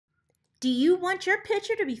Do you want your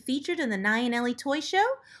picture to be featured in the Naiah and Elli toy show?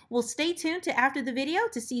 Well, stay tuned to after the video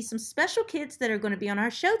to see some special kids that are going to be on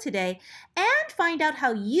our show today and find out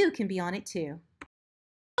how you can be on it too.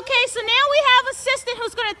 Okay, so now we have an assistant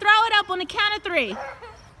who's going to throw it up on the count of 3.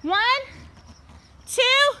 1, 2,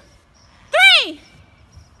 3!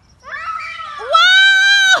 Whoa!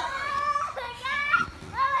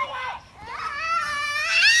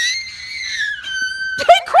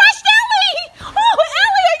 It crushed Elli! Oh,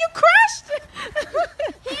 Elli, are you crushed?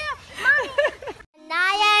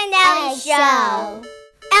 Naiah and Elli show.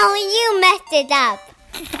 Elli, you messed it up.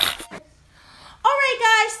 Alright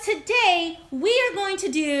guys, today we are going to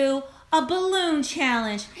do a balloon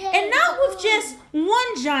challenge. And not with just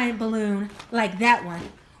one giant balloon like that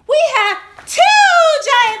one. We have 2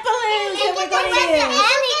 giant balloons that we're going to use.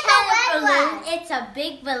 Any kind of balloon, it's a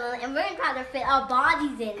big balloon, and we're going to try to fit our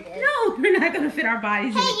bodies in this. No, we're not going to fit our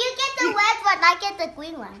bodies in it. Hey, you get the red one, I get the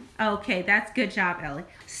green one. Okay, that's good job, Elli.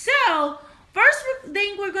 So, first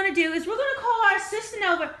thing we're going to do is we're going to call our assistant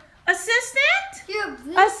over. Assistant?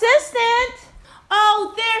 Assistant?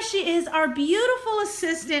 Oh, there she is, our beautiful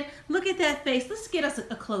assistant. Look at that face. Let's get us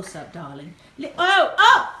a close-up, darling.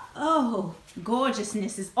 Oh,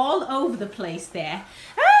 gorgeousness is all over the place there.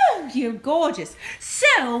 Oh, you're gorgeous.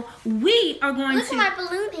 So, we are going Look at my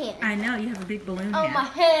balloon head. I know, you have a big balloon Oh, head. my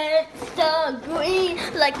head's so green,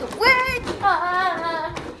 like a word.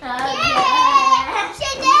 Yeah! She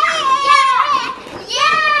did it! Yeah!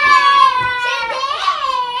 She did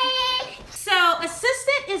it! So,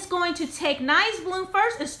 assistant is going to take Naiah's balloon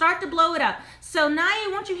first and start to blow it up. So, Naiah,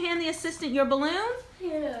 won't you hand the assistant your balloon?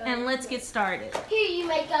 Yeah. And let's get started. Here you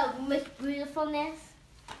make a Miss Beautifulness.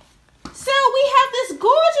 So, we have this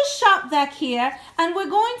gorgeous shop back here, and we're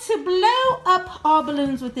going to blow up our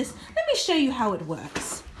balloons with this. Let me show you how it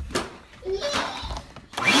works.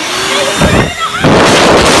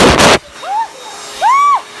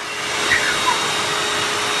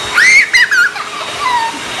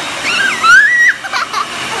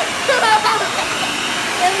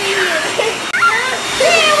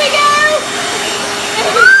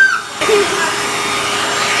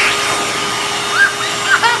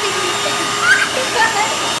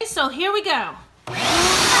 So here we go.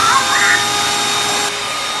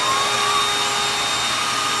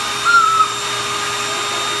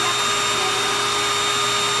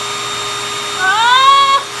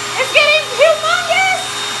 Oh, it's getting humongous.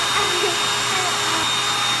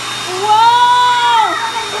 Whoa!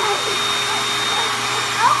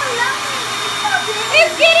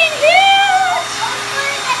 It's getting huge.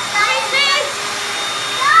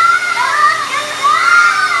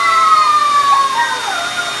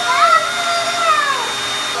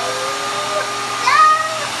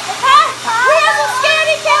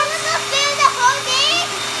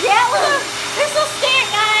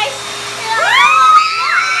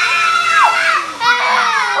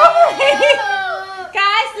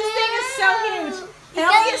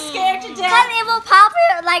 Because it will pop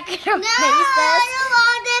it like your faces. I don't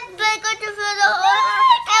want it bigger to fill the hole.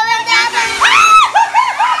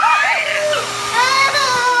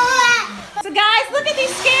 So guys, look at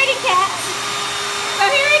these scaredy cats. So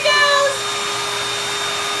here he goes.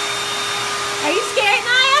 Are you scared,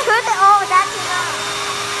 Naiah? Oh, that's enough.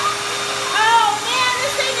 Oh man,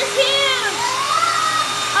 this thing is huge.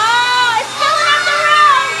 Oh, it's filling up the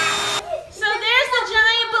room. So there's the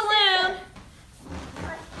giant balloon.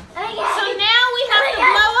 So now we have to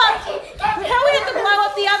blow up.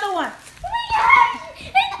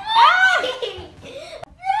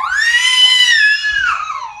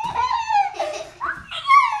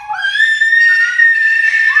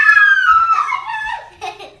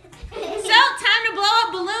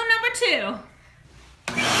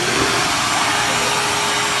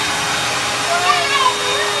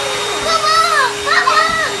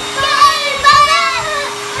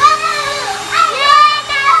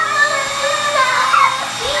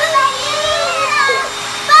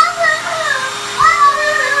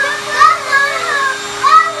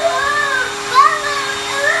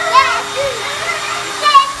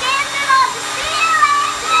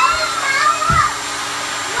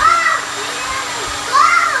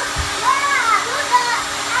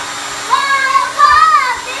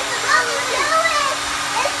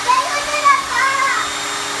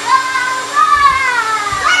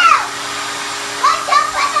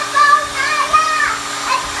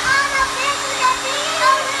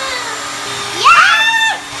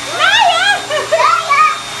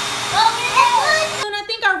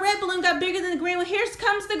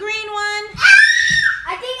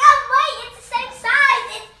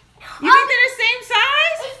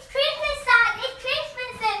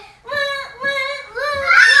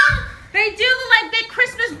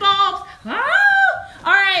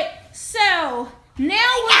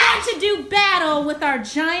 our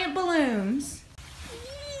giant balloons.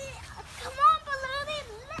 Come on, balloon.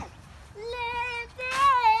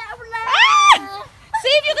 Ah! See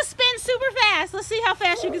if you can spin super fast. Let's see how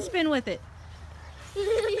fast you can spin with it. Oh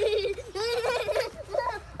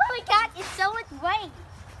my God, it's so much weight.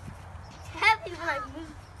 It's heavy when I move.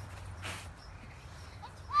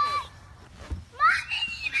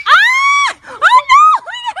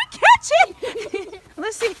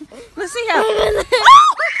 Let's see how. Oh, it's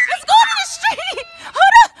going in the street.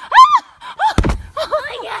 Hold on. Oh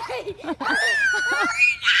my God.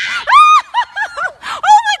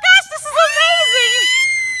 Oh my gosh, this is amazing.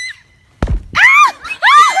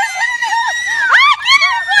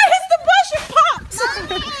 It's the bush. It pops.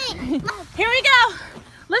 Here we go.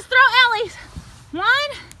 Let's throw Ellie's. 1,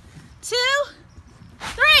 2,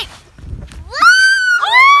 3.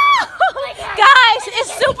 Oh, guys,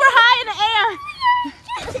 it's super high in the air.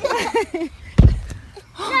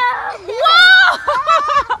 Whoa!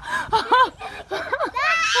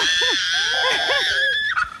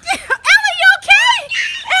 Ellie, you okay?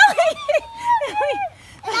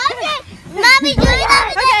 Ellie! Mommy, do it up.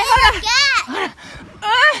 Okay, hold on.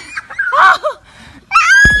 Oh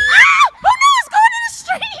no, it's going in the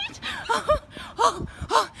street!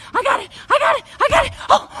 Oh, I got it! Oh, I got it!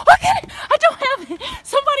 I don't have it!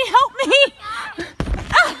 Somebody help me!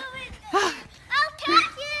 I'll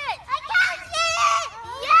catch it! I catch it!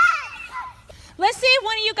 Yes! Let's see if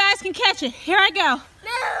one of you guys can catch it. Here I go.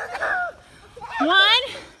 No.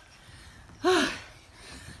 1,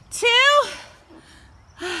 2.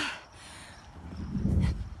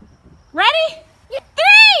 Ready?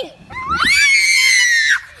 3.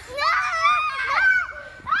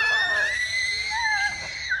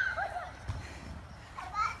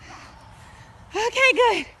 Okay,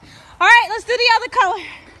 good. All right, let's do the other color.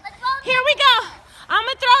 Here we go. I'm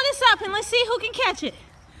gonna throw this up and let's see who can catch it.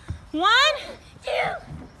 1, 2.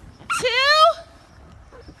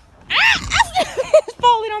 It's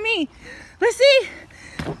falling on me. Let's see.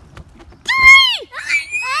 3.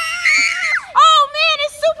 Oh man,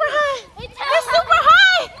 it's super high. It's super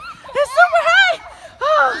high. It's super high.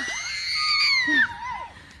 Oh.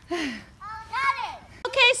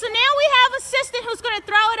 Okay, so now we have an assistant who's gonna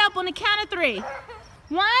throw it up on the count of 3.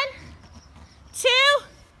 1, 2,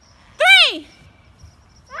 3.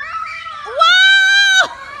 Whoa!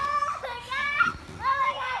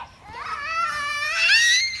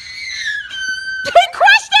 He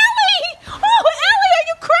crushed Ellie! Oh, Ellie, are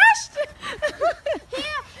you crushed?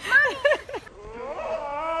 Here, Mommy.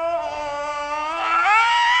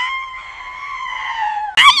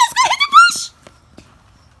 It's gonna hit the bush!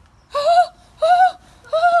 Oh.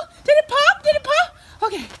 Did it pop? Did it pop?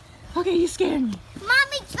 Okay, you scared me.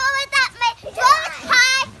 Mommy, throw it at me. Throw it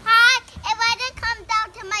high, and let it come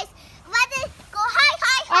down to my. Let it go high.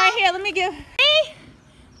 All right, here, let me give. 3,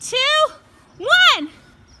 2, 1.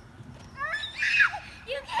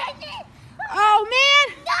 You catch it. Oh man!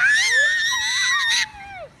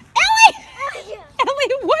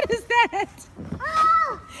 Ellie, what is that?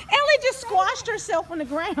 Oh. Ellie just squashed herself on the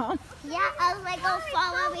ground. Yeah, I was like, oh,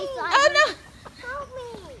 follow me. Oh no! Help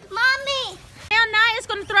me. Mommy. Now Naiah's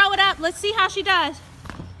gonna throw it up. Let's see how she does.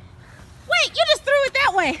 Wait, you just threw it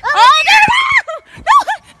that way. Oh, Oh, there! No!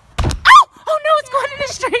 Oh no, it's going in the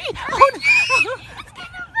street. Oh, no.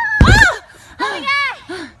 Oh my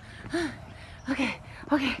God. Okay.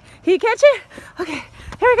 Can you catch it? Okay,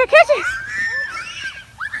 here we go, catch it.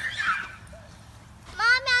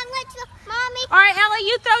 Mommy. All right, Ellie,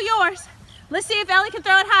 you throw yours. Let's see if Ellie can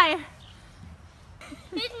throw it higher.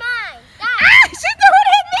 It's mine. She threw it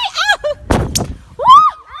at me. Oh! Woo!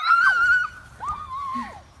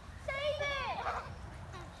 Save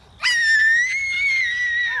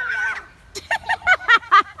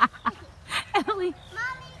it. Ellie,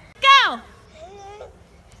 Mommy. go.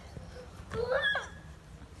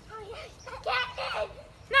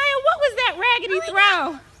 Naiah, what was that raggedy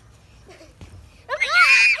throw?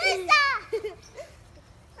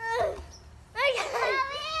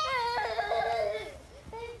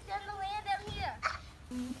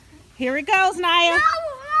 Here it goes, Naiah.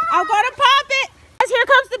 I'm gonna pop it. Here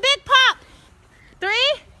comes the big pop.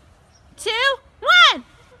 3, 2, 1.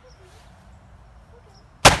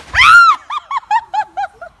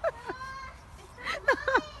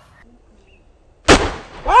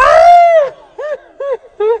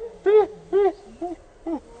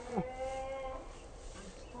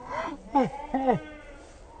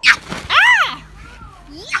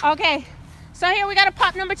 Okay, so here we got a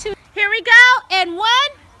pop number 2. Here we go, and 1,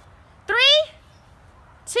 3,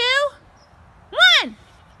 2, 1.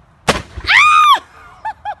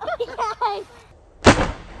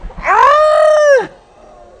 Ah!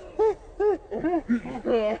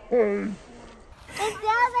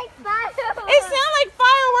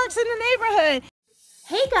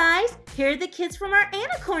 guys, here are the kids from our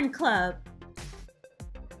Anacorn Club.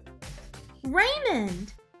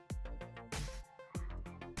 Raymond,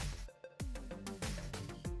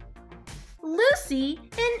 Lucy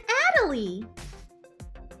and Adelie,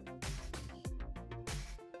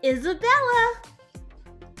 Isabella,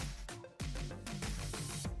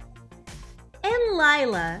 and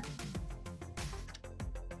Lila.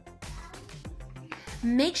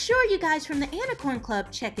 Make sure you guys from the Anacorn Club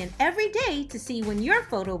check in every day to see when your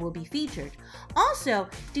photo will be featured. Also,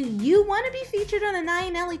 do you want to be featured on the Naiah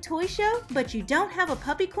and Elli toy show, but you don't have a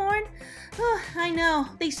puppy corn? Oh, I know,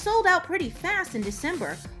 they sold out pretty fast in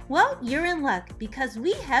December. Well, you're in luck because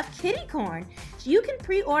we have kitty corn. You can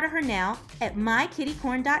pre-order her now at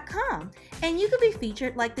mykittycorn.com, and you can be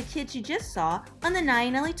featured like the kids you just saw on the Naiah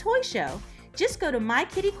and Elli toy show. Just go to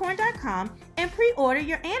mykittycorn.com and pre-order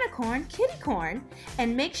your Anacorn kitty corn.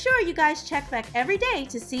 And make sure you guys check back every day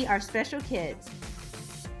to see our special kids.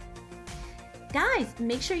 Guys,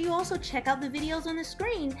 make sure you also check out the videos on the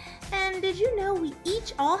screen. And did you know we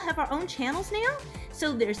each all have our own channels now?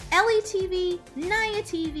 So there's Elli TV, Naiah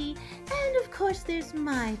TV, and of course there's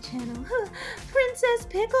my channel, Princess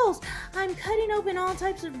Pickles. I'm cutting open all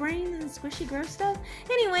types of brains and squishy gross stuff.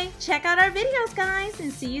 Anyway, check out our videos, guys,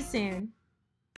 and see you soon.